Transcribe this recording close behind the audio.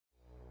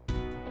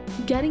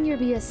Getting your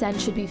BSN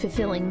should be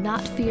fulfilling,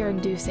 not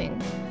fear-inducing.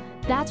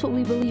 That's what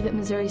we believe at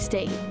Missouri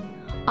State.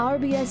 Our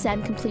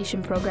BSN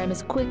completion program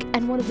is quick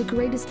and one of the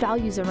greatest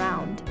values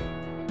around.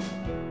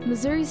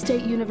 Missouri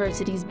State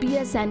University's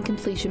BSN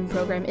completion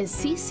program is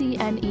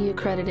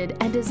CCNE-accredited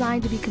and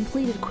designed to be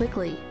completed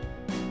quickly,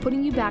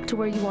 putting you back to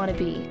where you want to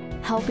be,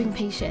 helping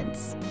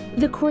patients.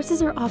 The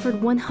courses are offered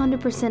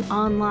 100%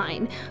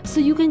 online, so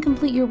you can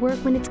complete your work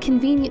when it's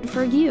convenient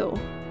for you.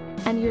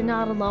 And you're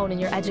not alone in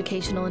your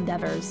educational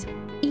endeavors.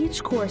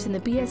 Each course in the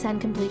BSN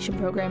completion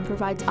program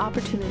provides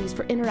opportunities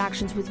for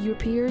interactions with your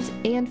peers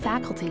and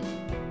faculty,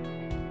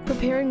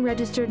 preparing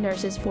registered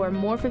nurses for a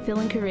more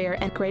fulfilling career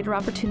and greater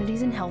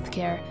opportunities in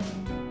healthcare.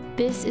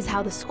 This is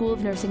how the School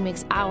of Nursing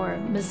makes our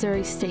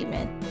Missouri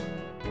statement.